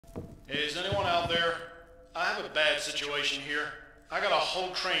Is anyone out there? I have a bad situation here. I got a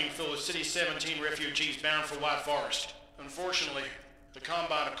whole train full of City 17 refugees bound for White Forest. Unfortunately, the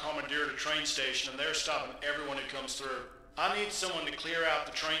Combine have commandeered a train station and they're stopping everyone who comes through. I need someone to clear out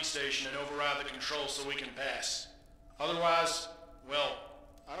the train station and override the controls so we can pass. Otherwise, well,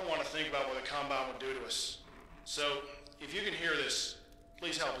 I don't want to think about what the Combine would do to us. So, if you can hear this,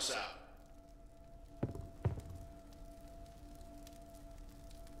 please help us out.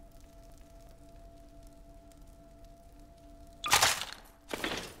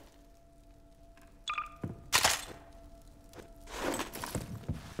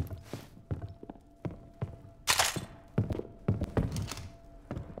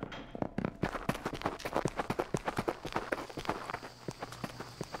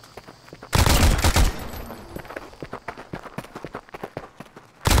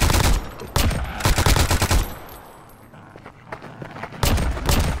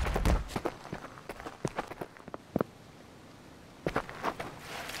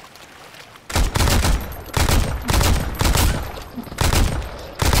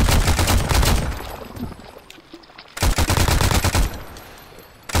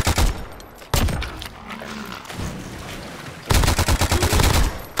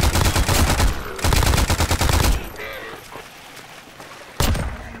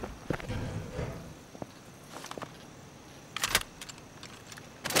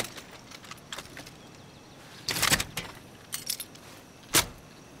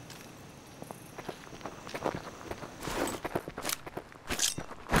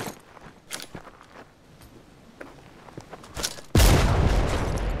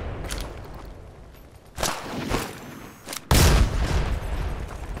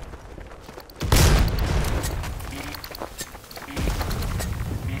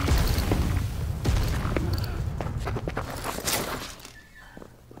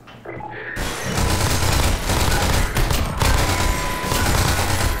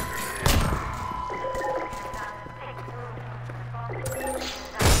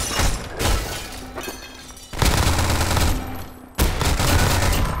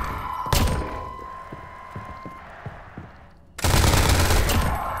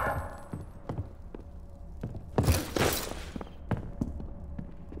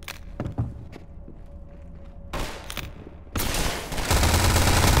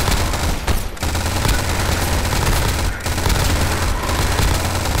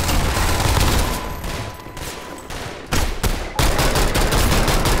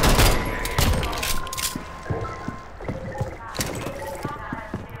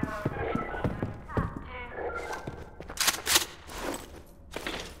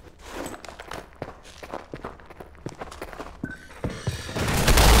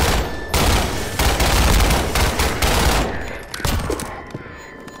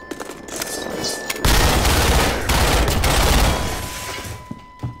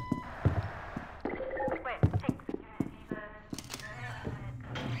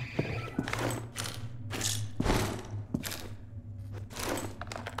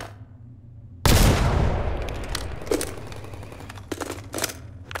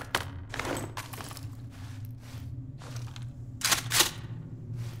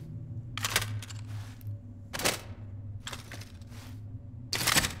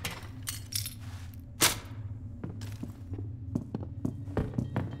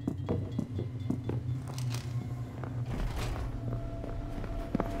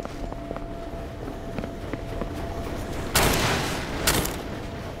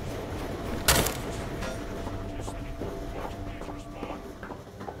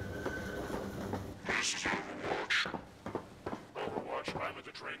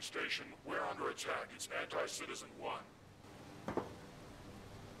 Station. We're under attack. It's Anti-Citizen 1.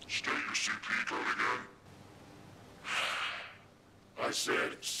 State your CP code again. I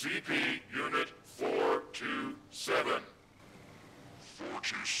said CP Unit 427.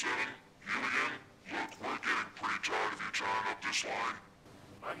 427? You again? Look, we're getting pretty tired of you tying up this line.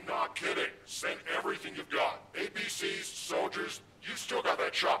 I'm not kidding. Send everything you've got. APCs, soldiers. You still got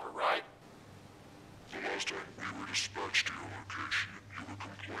that chopper, right? The last time we were dispatched to your location, you were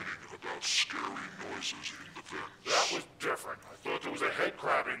complaining about scary noises in the vents. That was different. I thought there was a head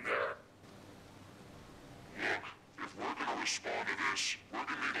crab in there. Look, if we're gonna respond to this, we're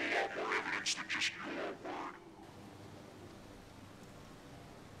gonna need a lot more evidence than just your word.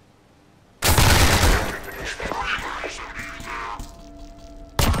 There's 3 ladies out of you there.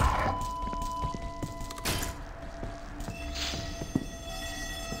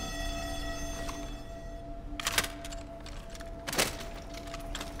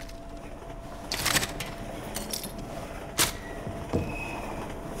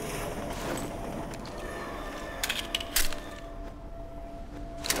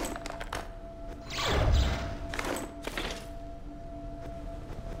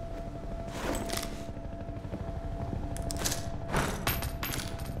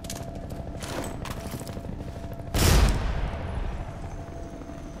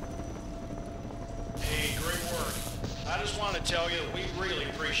 tell you that we really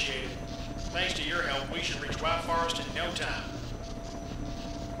appreciate it. Thanks to your help, we should reach White Forest in no time.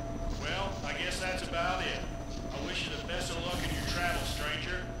 Well, I guess that's about it. I wish you the best of luck in your travels,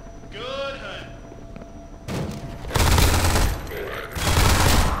 stranger. Good hunting.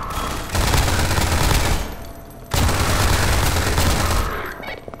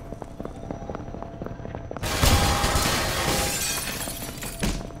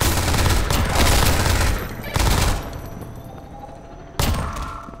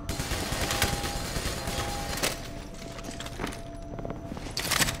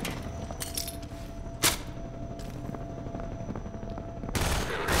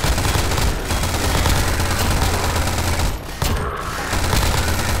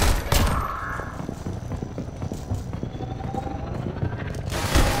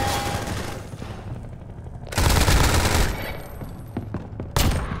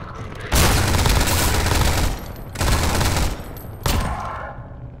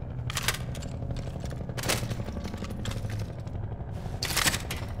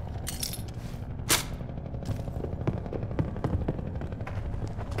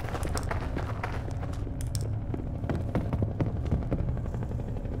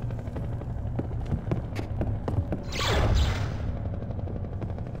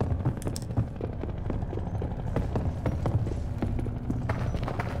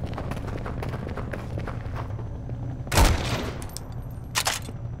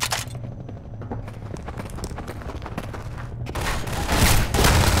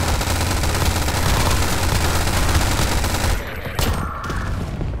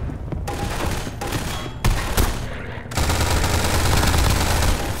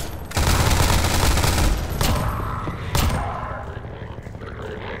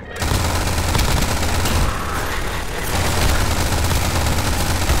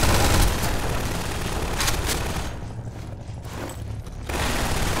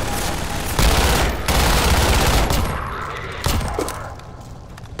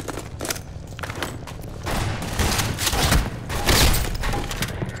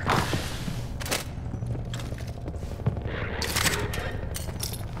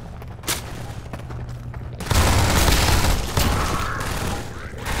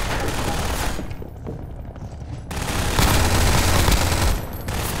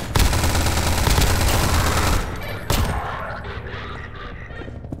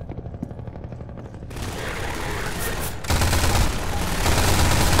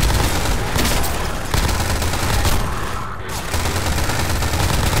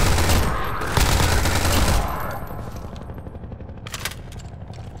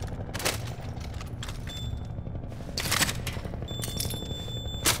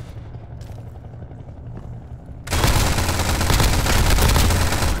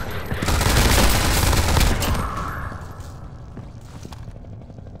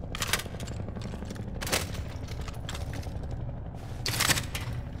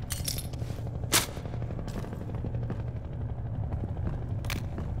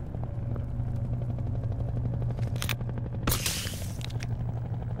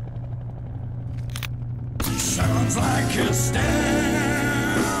 Sounds like you're standing